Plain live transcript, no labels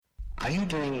Are you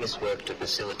doing this work to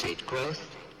facilitate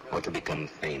growth or to become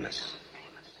famous?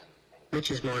 Which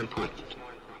is more important?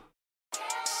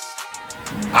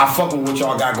 I fuck with what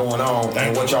y'all got going on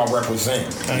and what y'all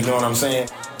represent. You know what I'm saying?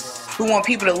 We want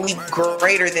people to leave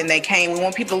greater than they came. We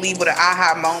want people to leave with an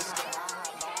aha moment.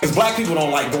 Because black people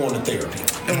don't like going to therapy.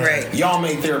 Right. Y'all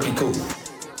made therapy cool.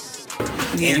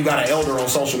 Yeah. And you got an elder on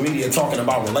social media talking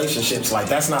about relationships. Like,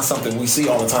 that's not something we see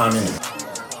all the time in it.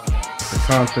 The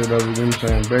concept of it, you know what I'm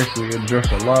saying, basically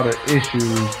address a lot of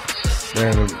issues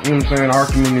that, you know what I'm saying, our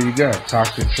community got.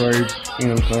 Toxic traits, you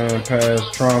know what I'm saying,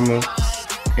 past trauma,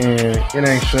 and it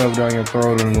ain't shoved down your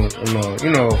throat in a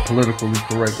politically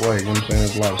correct way, you know what I'm saying,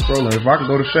 there's a lot of scrolling. If I can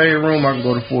go to Shade Room, I can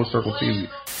go to Full Circle TV.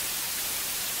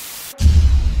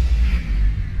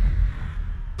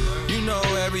 You know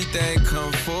everything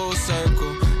come full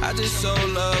circle. I just so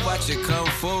love watch it come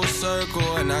full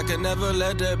circle. And I can never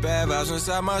let the bad vibes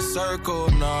inside my circle,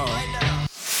 no.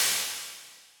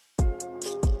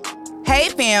 Hey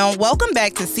fam, welcome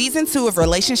back to season 2 of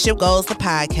Relationship Goals, the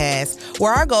podcast,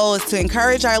 where our goal is to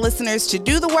encourage our listeners to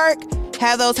do the work,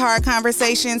 have those hard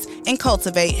conversations, and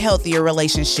cultivate healthier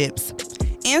relationships.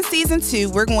 In season 2,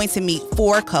 we're going to meet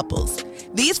 4 couples.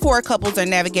 These 4 couples are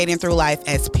navigating through life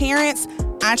as parents,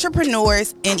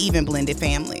 entrepreneurs, and even blended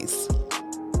families.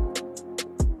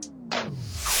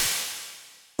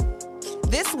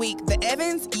 This week, the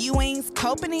Evans, Ewings,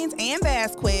 Copenings, and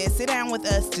Vasquez sit down with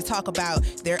us to talk about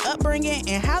their upbringing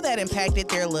and how that impacted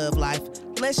their love life.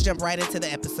 Let's jump right into the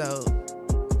episode.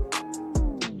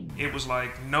 It was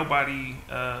like nobody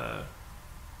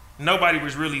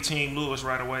was really Team Lewis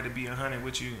right away, to be 100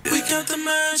 with you. We got the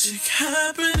magic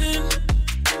happening.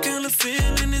 Girl, the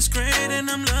feeling is great and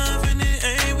I'm loving it.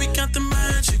 Hey, we got the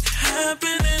magic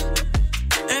happening.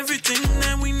 Everything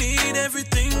that we need,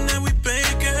 everything that we pay,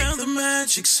 girl, the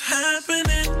magic's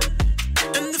happening.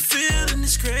 And the feeling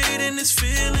is great, and this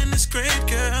feeling is great,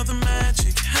 girl, the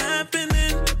magic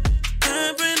happening,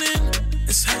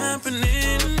 it's happening,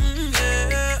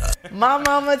 yeah. My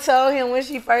mama told him when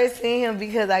she first seen him,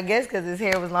 because I guess because his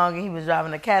hair was long and he was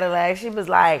driving a Cadillac, she was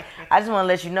like, I just want to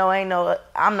let you know,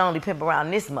 I'm the only pimp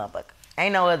around this motherfucker.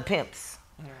 Ain't no other pimps.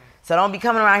 So don't be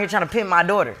coming around here trying to pimp my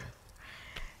daughter.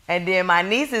 And then my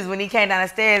nieces, when he came down the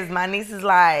stairs, my niece is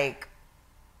like,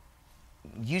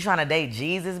 you trying to date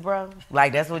Jesus, bro?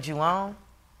 Like, that's what you want?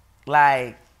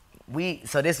 Like,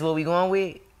 so this is what we going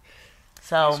with?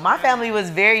 So my family was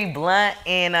very blunt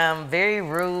and very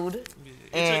rude.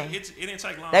 And it didn't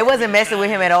take long. They wasn't messing with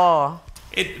him at all.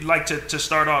 It like to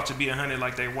start off, to be 100,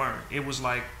 like they weren't. It was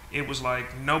like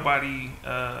nobody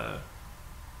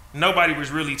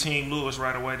was really Team Lewis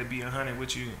right away, to be 100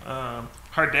 with you.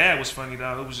 Her dad was funny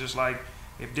though. It was just like,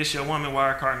 if this your woman,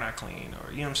 why her car not clean?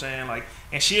 Or, you know what I'm saying? Like,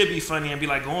 and she'd be funny and be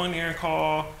like, go in there and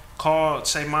call,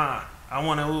 say mom, I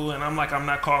want to, and I'm like, I'm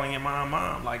not calling your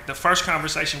mom. Like, the first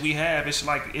conversation we have, it's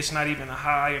like, it's not even a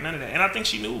hi or none of that. And I think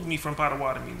she knew me from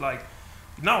Potawatomi. Like,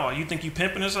 no, you think you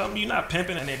pimping or something? You're not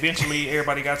pimping. And eventually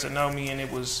everybody got to know me, and it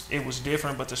was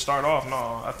different. But to start off,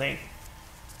 no, I think,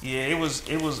 yeah, it was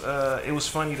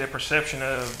funny, the perception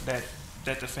of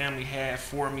that the family had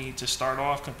for me to start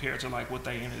off compared to like what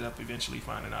they ended up eventually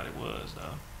finding out it was,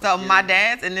 though. So my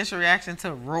dad's initial reaction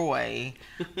to Roy,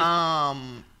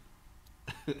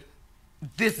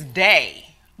 this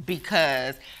day,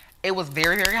 because it was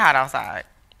very, very hot outside.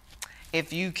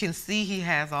 If you can see, he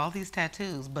has all these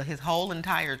tattoos, but his whole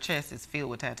entire chest is filled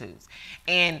with tattoos.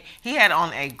 And he had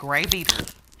on a gray beater.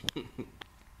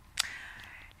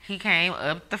 He came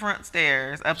up the front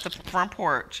stairs, up the front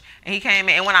porch, and he came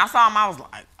in. And when I saw him, I was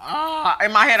like,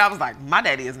 in my head, I was like, my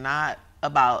daddy is not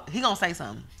about, he gonna say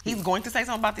something. He's going to say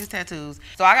something about these tattoos.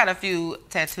 So I got a few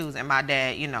tattoos, and my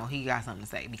dad, he got something to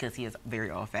say because he is very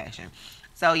old fashioned.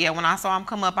 So yeah, when I saw him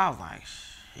come up, I was like,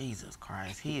 Jesus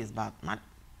Christ, he is about,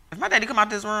 if my daddy come out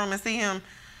this room and see him,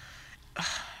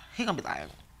 he gonna be like,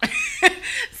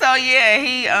 so yeah,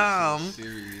 he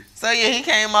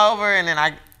came over, and then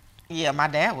my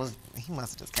dad he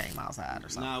must have just came outside or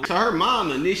something. So her mom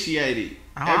initiated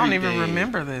I don't even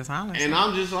remember this, honestly. And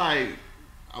I'm just like,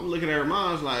 I'm looking at her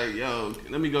mom's like, yo,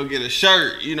 let me go get a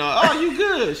shirt. Oh, you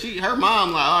good? Her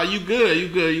mom like, oh, you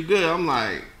good. I'm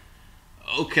like,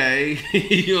 okay.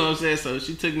 You know what I'm saying? So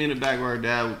she took me in the back where her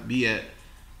dad would be at.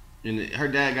 And her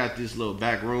dad got this little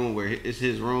back room where it's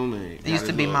his room. And it used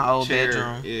to be my old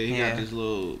bedroom. Yeah, he got this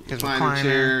little recliner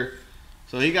chair.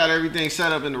 So he got everything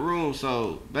set up in the room.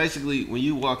 So basically, when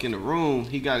you walk in the room,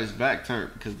 he got his back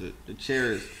turned because the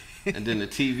chair is, and then the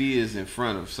TV is in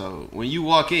front of. So when you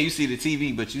walk in, you see the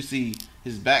TV, but you see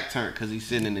his back turned because he's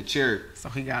sitting in the chair. So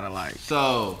he got to like.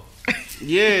 So,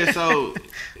 yeah. So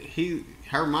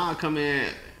her mom come in,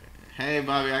 hey,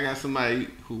 Bobby, I got somebody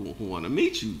who want to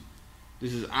meet you.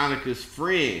 This is Annika's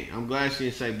friend. I'm glad she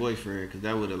didn't say boyfriend because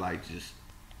that would have like just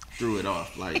threw it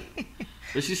off. Like,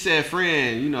 but she said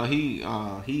friend. You know,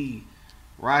 he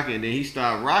rocking. Then he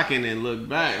started rocking and looked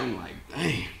back. I'm like,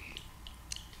 dang.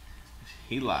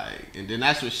 He like, and then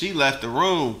that's when she left the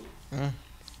room.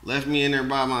 Left me in there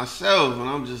by myself, and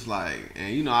I'm just like,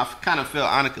 and you know, I kind of felt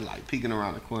Annika like peeking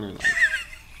around the corner,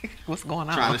 like, what's going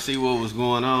on? Trying to see what was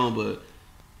going on, but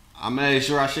I made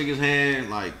sure I shook his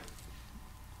hand, like,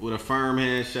 with a firm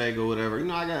handshake or whatever. You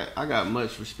know, I got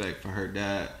much respect for her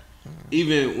dad,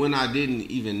 even when I didn't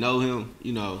even know him,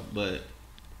 you know, but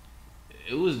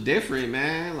it was different,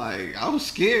 man. Like, I was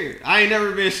scared. I ain't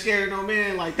never been scared of no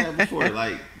man like that before,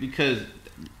 like, because,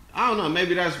 I don't know,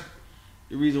 maybe that's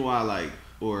the reason why, like,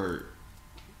 or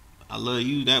I love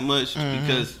you that much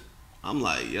because I'm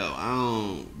like, yo, I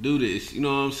don't do this. You know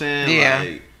what I'm saying? Yeah.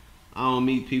 Like, I don't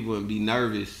meet people and be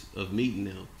nervous of meeting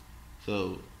them.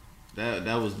 So that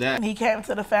was that. He came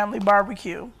to the family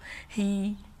barbecue.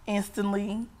 He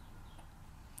instantly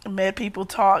met people,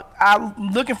 talk.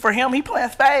 I'm looking for him. He playing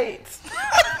spades.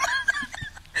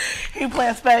 He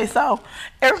playing spades. So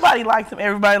everybody liked him.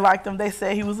 Everybody liked him. They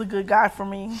said he was a good guy for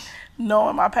me,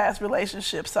 knowing my past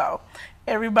relationship. So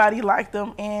everybody liked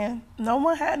him, and no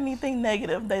one had anything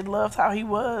negative. They loved how he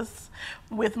was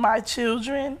with my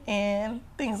children and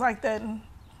things like that. And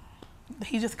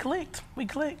he just clicked. We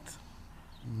clicked.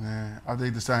 Man, I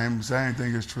think the same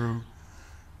thing is true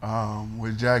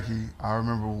with Jackie. I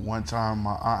remember one time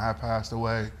my aunt had passed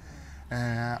away,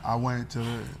 and I went to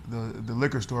the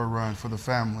liquor store run for the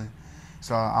family.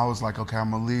 So I was like, okay,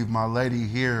 I'm gonna leave my lady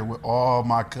here with all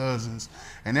my cousins.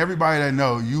 And everybody that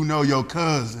know your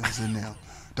cousins in them.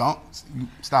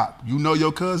 Stop. You know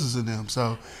your cousins in them.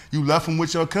 So you left them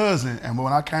with your cousin. And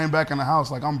when I came back in the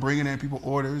house, like I'm bringing in people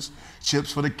orders,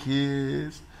 chips for the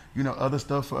kids, you know, other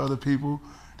stuff for other people.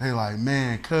 They like,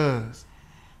 man, cuz,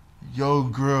 your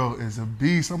girl is a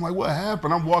beast. I'm like, what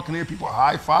happened? I'm walking in, people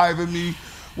high-fiving me.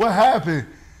 What happened?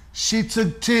 She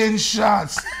took 10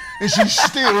 shots. And she's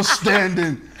still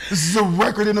standing. This is a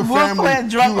record in the family. We're playing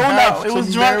drunk Uno. It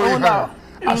was drunk Uno.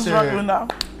 It was drunk Uno.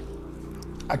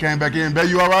 I came back in. Babe,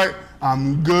 you all right?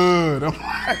 I'm good. I'm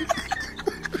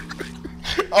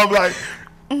like,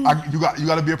 you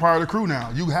got to be a part of the crew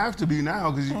now. You have to be now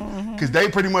because they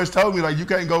pretty much told me like you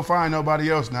can't go find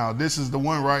nobody else now. This is the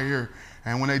one right here.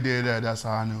 And when they did that, that's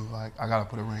how I knew like I got to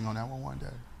put a ring on that one day.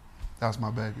 That's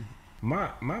my baby.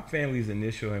 My family's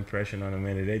initial impression on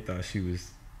Amanda, they thought she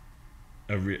was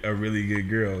a really good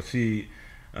girl. She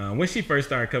when she first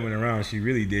started coming around, she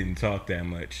really didn't talk that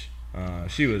much.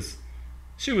 She was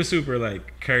super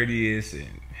like courteous and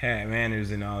had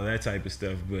manners and all that type of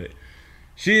stuff, but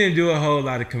she didn't do a whole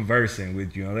lot of conversing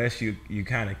with you unless you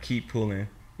kind of keep pulling.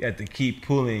 You have to keep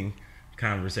pulling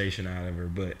conversation out of her,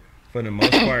 but for the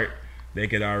most part, they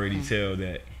could already tell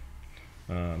that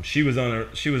she was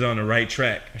on the right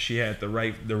track. She had the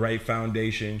right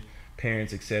foundation,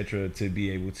 parents, etc., to be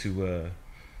able to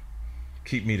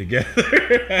keep me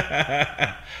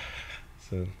together.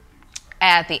 So,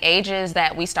 at the ages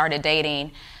that we started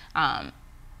dating,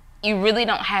 you really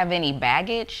don't have any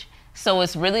baggage. So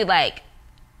it's really like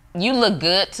you look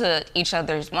good to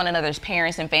one another's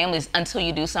parents and families until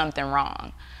you do something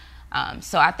wrong.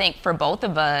 So I think for both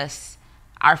of us,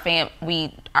 our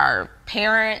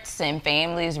parents and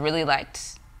families really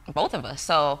liked both of us.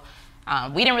 So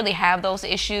we didn't really have those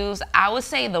issues. I would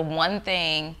say the one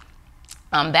thing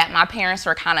that my parents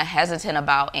were kind of hesitant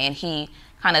about, and he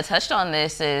kind of touched on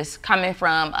this, is coming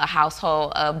from a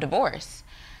household of divorce.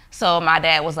 So my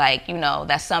dad was like, you know,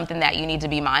 that's something that you need to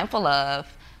be mindful of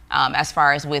as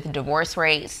far as with divorce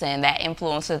rates and that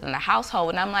influences in the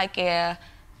household. And I'm like, yeah,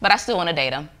 but I still want to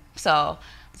date him. So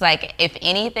it's like, if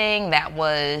anything, that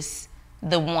was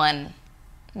the one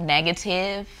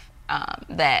negative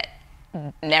that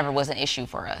never was an issue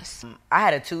for us. I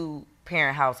had a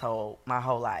 2-parent household my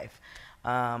whole life.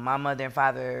 My mother and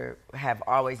father have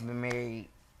always been married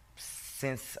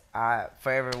since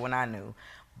forever when I knew.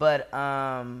 But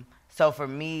so for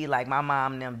me, like my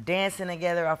mom and them dancing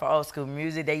together off of old school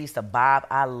music, they used to bop.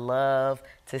 I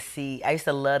used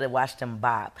to love to watch them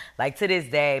bop. Like to this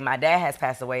day, my dad has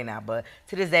passed away now, but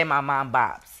to this day, my mom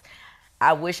bops.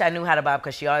 I wish I knew how to bop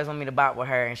because she always wanted me to bop with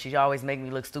her, and she always make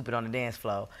me look stupid on the dance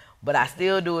floor. But I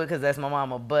still do it because that's my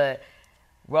mama. But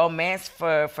romance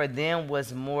for them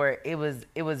was more, it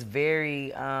was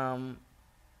very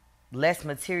less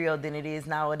material than it is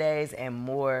nowadays, and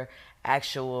more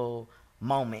actual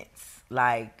moments,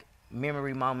 like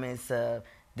memory moments of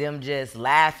them just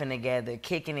laughing together,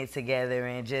 kicking it together,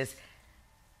 and just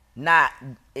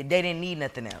They didn't need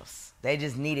nothing else. They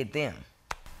just needed them.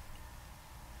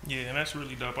 Yeah, and that's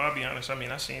really dope. I'll be honest. I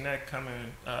mean, I seen that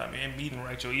coming in meeting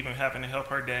Rachel, even having to help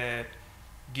her dad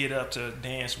get up to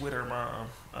dance with her mom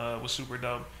was super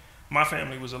dope. My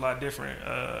family was a lot different.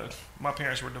 My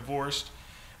parents were divorced.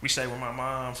 We stayed with my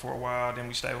mom for a while, then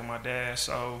we stayed with my dad.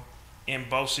 So in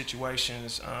both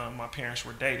situations, my parents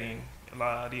were dating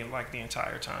the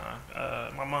entire time.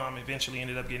 My mom eventually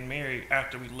ended up getting married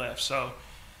after we left. So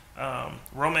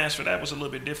romance for that was a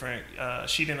little bit different.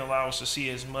 She didn't allow us to see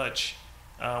as much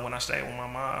when I stayed with my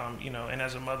mom, and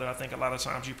as a mother, I think a lot of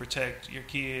times you protect your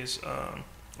kids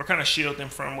or kind of shield them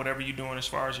from whatever you're doing as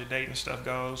far as your dating stuff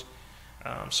goes.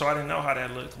 So I didn't know how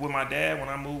that looked. With my dad, when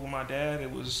I moved with my dad,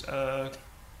 it was,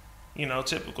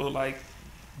 typical like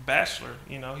bachelor.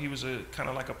 He was a kind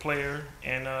of like a player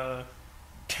and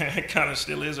kind of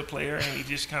still is a player, and he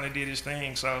just kind of did his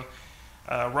thing. So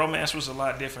romance was a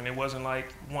lot different. It wasn't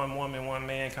like one woman, one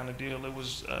man kind of deal. It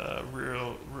was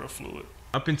real fluid.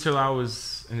 Up until I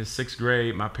was in the 6th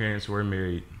grade, my parents were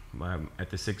married. At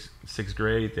the sixth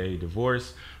grade, they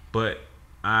divorced, but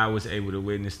I was able to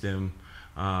witness them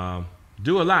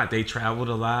do a lot. They traveled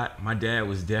a lot. My dad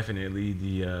was definitely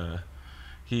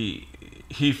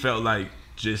he felt like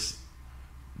just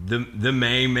the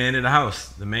main man of the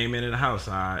house.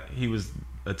 He was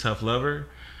a tough lover,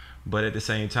 but at the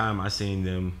same time, I seen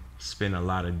them spend a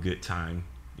lot of good time,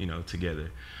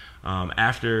 together.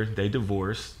 After they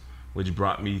divorced, which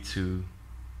brought me to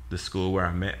the school where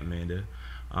I met Amanda,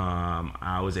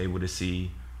 I was able to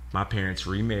see my parents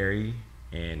remarry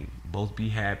and both be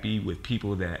happy with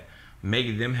people that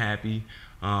make them happy.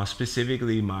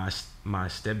 Specifically, my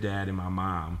stepdad and my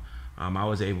mom. I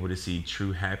was able to see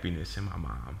true happiness in my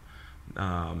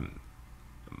mom.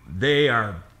 They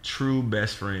are true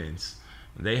best friends.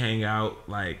 They hang out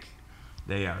like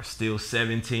they are still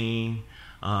 17.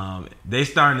 They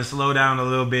starting to slow down a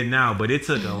little bit now, but it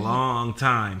took a long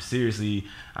time. Seriously,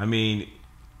 I mean,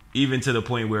 even to the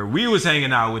point where we was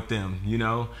hanging out with them,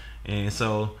 and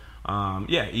so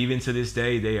even to this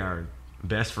day, they are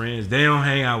best friends. They don't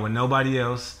hang out with nobody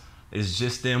else. It's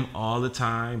just them all the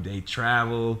time. They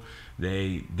travel.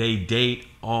 They date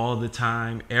all the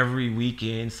time, every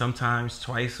weekend, sometimes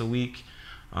twice a week.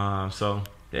 So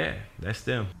yeah, that's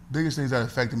them. Biggest things that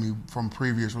affected me from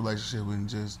previous relationship and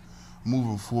just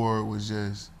moving forward was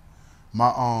just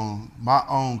my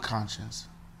own conscience.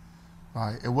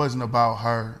 Like, it wasn't about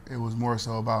her. It was more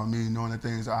so about me, knowing the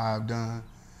things I have done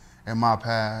in my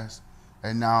past,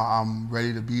 and now I'm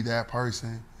ready to be that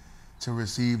person to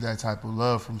receive that type of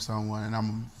love from someone. And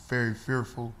I'm very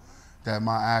fearful that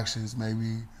my actions may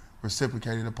be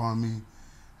reciprocated upon me.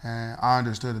 And I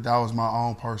understood that was my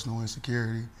own personal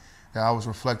insecurity that I was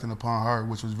reflecting upon her,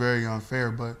 which was very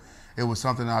unfair, but it was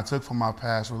something that I took from my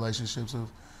past relationships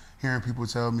of hearing people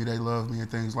tell me they love me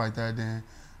and things like that, then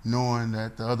knowing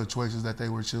that the other choices that they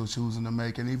were still choosing to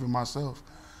make, and even myself.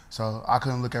 So I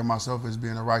couldn't look at myself as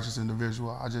being a righteous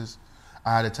individual.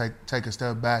 I had to take a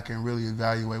step back and really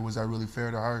evaluate, was that really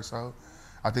fair to her? So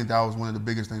I think that was one of the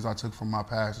biggest things I took from my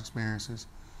past experiences,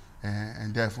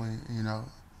 and definitely,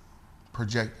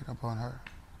 projected upon her.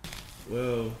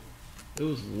 Well, it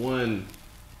was one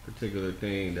particular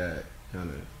thing that kind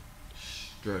of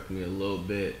struck me a little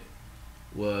bit,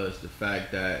 was the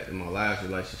fact that in my last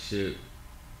relationship,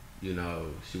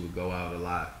 she would go out a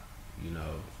lot,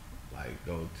 like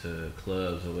go to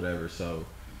clubs or whatever. So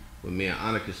when me and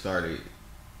Annika started,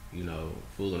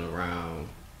 fooling around,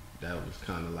 that was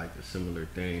kind of like a similar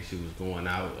thing. She was going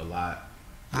out a lot,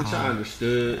 which I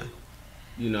understood.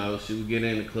 She would get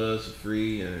in the clubs for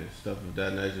free and stuff of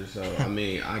that nature. So, I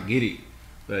mean, I get it.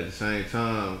 But at the same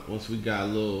time, once we got a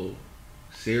little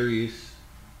serious,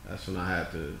 that's when I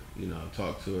had to,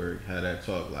 talk to her, have that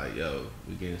talk like, yo,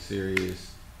 we getting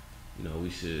serious. We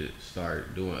should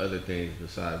start doing other things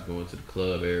besides going to the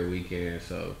club every weekend.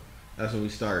 So that's when we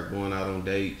started going out on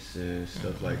dates and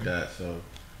stuff like that. So,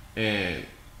 and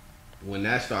when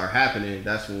that started happening,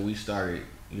 that's when we started,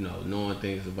 knowing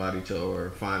things about each other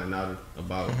or finding out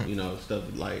about, stuff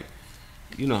like,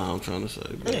 how I'm trying to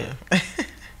say. But, yeah.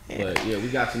 But yeah, we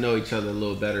got to know each other a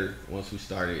little better once we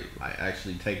started like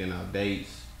actually taking out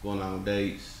dates, going on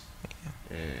dates,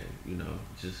 and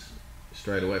just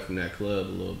straight away from that club a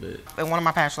little bit. In one of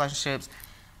my past relationships,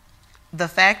 the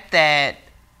fact that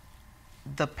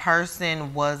the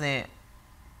person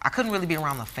I couldn't really be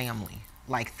around the family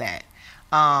like that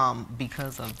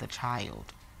because of the child,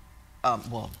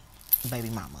 baby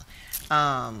mama.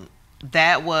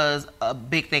 That was a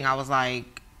big thing. I was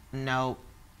like, no,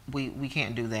 we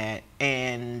can't do that.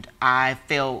 And I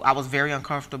was very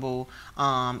uncomfortable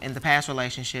in the past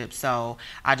relationship. So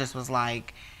I just was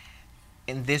like,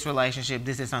 in this relationship,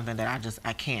 this is something that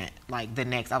I can't. Like the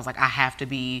next, I was like, I have to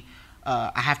be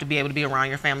able to be around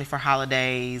your family for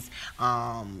holidays,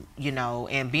 you know,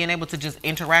 and being able to just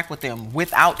interact with them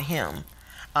without him,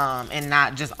 and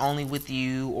not just only with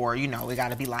you, or, you know, it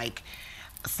got to be like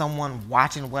someone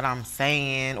watching what I'm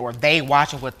saying, or they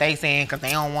watching what they saying because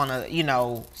they don't want to, you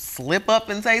know, slip up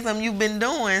and say something you've been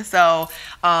doing. So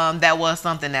that was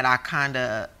something that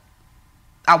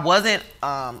I wasn't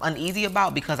uneasy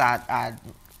about, because I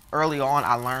early on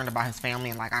I learned about his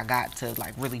family, and like I got to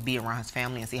like really be around his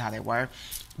family and see how they were.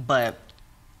 But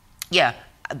yeah,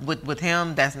 with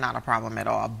him, that's not a problem at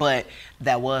all. But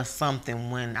that was something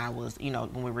when I was, you know,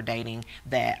 when we were dating,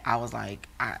 that I was like,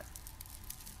 I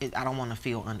don't want to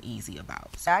feel uneasy about.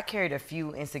 I carried a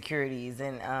few insecurities,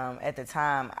 and at the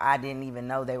time, I didn't even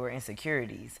know they were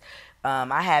insecurities.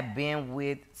 I had been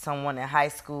with someone in high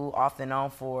school off and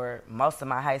on for most of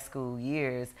my high school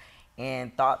years,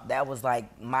 and thought that was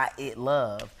like my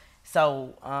love.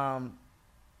 So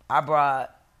I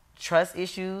brought trust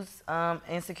issues,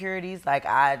 insecurities. Like,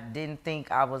 I didn't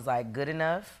think I was like good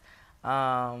enough.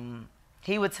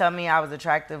 He would tell me I was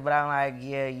attractive, but I'm like,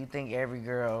 yeah, you think every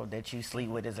girl that you sleep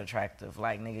with is attractive.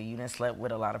 Like, nigga, you done slept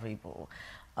with a lot of people.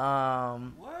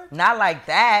 What? Not like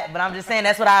that, but I'm just saying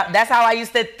that's how I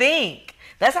used to think.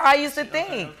 That's how I used to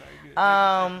think.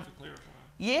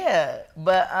 Yeah,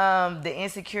 but the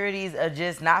insecurities of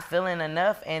just not feeling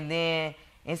enough, and then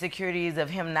insecurities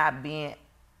of him not being,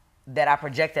 that I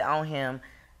projected on him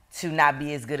to not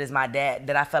be as good as my dad,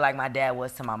 that I felt like my dad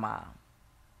was to my mom.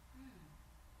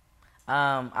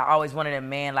 I always wanted a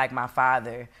man like my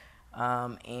father,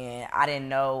 and I didn't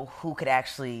know who could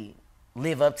actually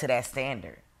live up to that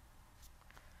standard.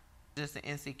 Just an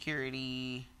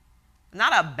insecurity,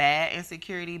 not a bad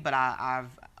insecurity, but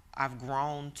I've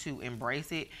grown to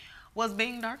embrace it, was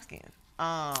being dark-skinned.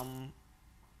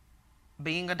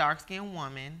 Being a dark-skinned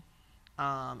woman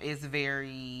is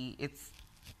it's,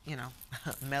 you know,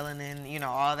 melanin, you know,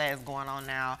 all that is going on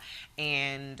now.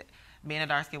 And being a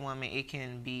dark-skinned woman,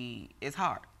 it's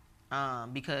hard,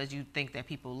 because you think that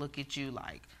people look at you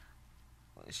like,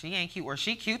 she ain't cute, or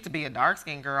she cute to be a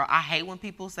dark-skinned girl. I hate when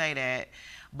people say that,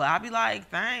 but I be like,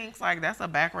 thanks, like that's a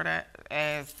backward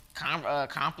ass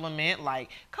compliment. Like,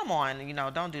 come on, you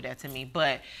know, don't do that to me.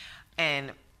 But,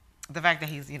 and the fact that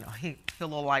he's, you know, he's a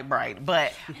little light bright,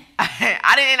 but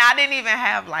I didn't even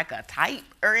have like a type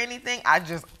or anything. I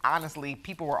just, honestly,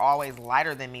 people were always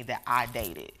lighter than me that I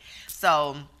dated.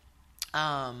 So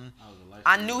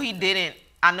I knew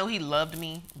he loved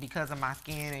me because of my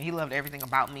skin, and he loved everything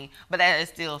about me. But that is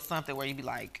still something where you be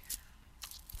like,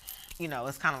 you know,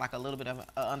 it's kind of like a little bit of an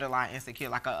underlying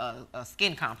insecurity, like a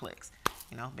skin complex.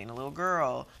 You know, being a little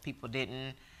girl, people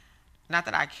didn't, not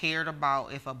that I cared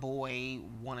about if a boy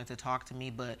wanted to talk to me,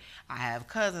 but I have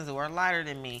cousins who are lighter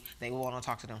than me. They will want to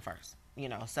talk to them first, you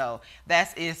know. So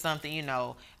that is something, you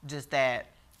know, just that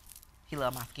he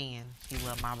loved my skin. He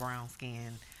loved my brown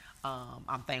skin.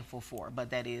 I'm thankful for,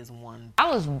 but that is one. I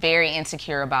was very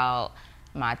insecure about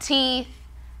my teeth.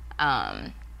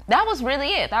 That was really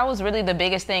it. That was really the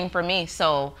biggest thing for me.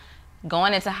 So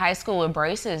going into high school with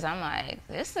braces, I'm like,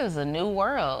 this is a new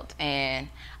world. And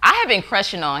I have been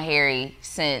crushing on Harry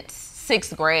since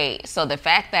 6th grade. So the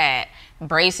fact that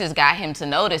braces got him to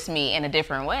notice me in a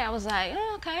different way, I was like,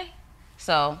 oh, okay.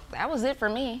 So that was it for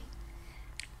me.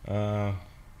 For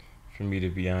me, to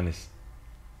be honest,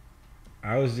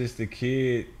 I was just a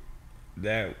kid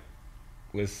that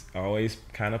was always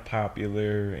kind of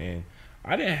popular, and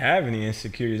I didn't have any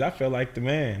insecurities. I felt like the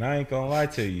man. I ain't gonna lie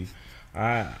to you.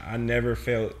 I never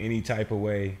felt any type of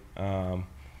way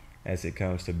as it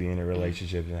comes to being in a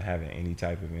relationship and having any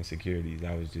type of insecurities.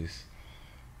 I was just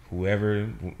whoever,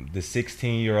 the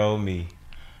 16-year-old me.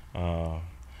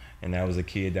 And that was a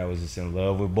kid that was just in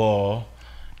love with ball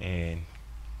and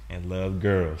loved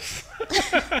girls.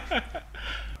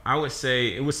 I would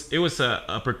say it was a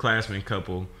upperclassman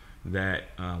couple that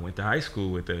went to high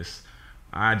school with us.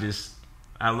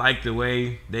 I liked the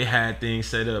way they had things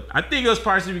set up. I think it was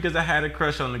partially because I had a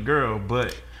crush on the girl,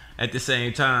 but at the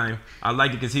same time, I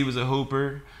liked it because he was a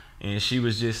hooper and she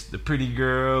was just the pretty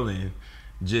girl and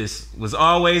just was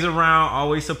always around,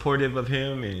 always supportive of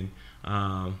him, and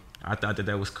I thought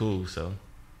that was cool. So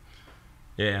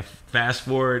yeah, fast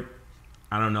forward,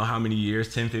 I don't know how many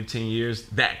years, 10, 15 years,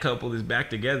 that couple is back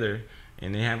together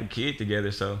and they have a kid together.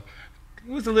 So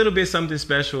it was a little bit something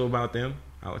special about them,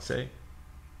 I would say.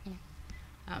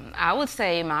 I would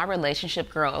say my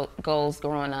relationship goals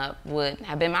growing up would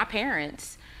have been my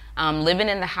parents. Living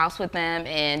in the house with them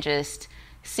and just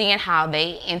seeing how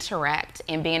they interact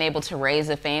and being able to raise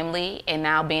a family, and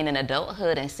now being in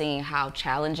adulthood and seeing how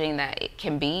challenging that it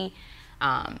can be.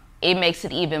 it makes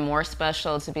it even more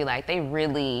special to be like, they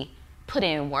really put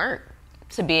in work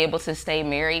to be able to stay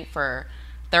married for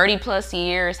 30 plus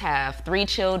years, have 3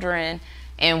 children,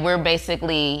 and we're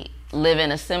basically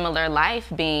living a similar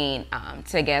life, being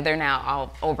together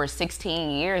now over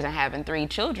 16 years and having 3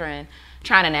 children,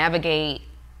 trying to navigate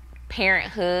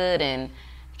parenthood and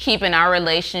keeping our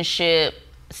relationship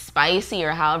spicy,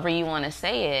 or however you want to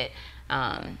say it.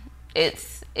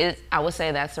 I would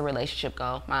say that's a relationship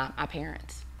goal, my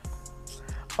parents.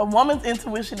 A woman's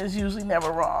intuition is usually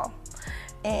never wrong.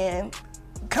 And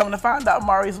coming to find out,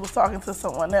 Maurice was talking to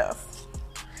someone else.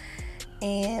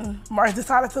 And Maurice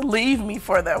decided to leave me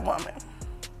for that woman.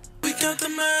 We got the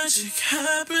magic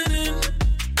happening.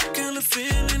 Girl, the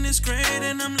feeling is great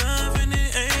and I'm loving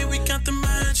it. Hey, we got the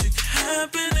magic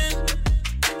happening.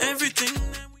 Everything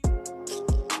that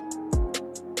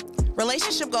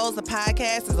Relationship Goals, the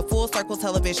podcast, is a Full Circle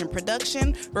television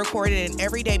production recorded in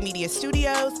Everyday Media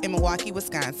Studios in Milwaukee,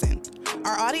 Wisconsin.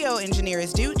 Our audio engineer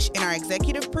is Dooch, and our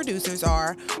executive producers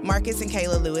are Marcus and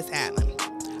Kayla Lewis-Allen.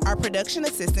 Our production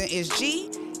assistant is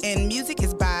G, and music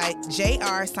is by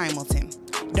J.R. Simulton.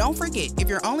 Don't forget, if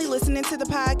you're only listening to the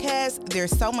podcast,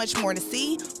 there's so much more to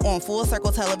see on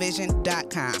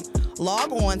FullCircleTelevision.com.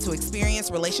 Log on to experience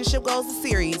Relationship Goals, the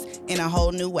series, in a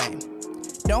whole new way.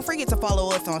 Don't forget to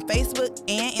follow us on Facebook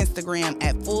and Instagram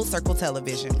at Full Circle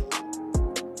Television.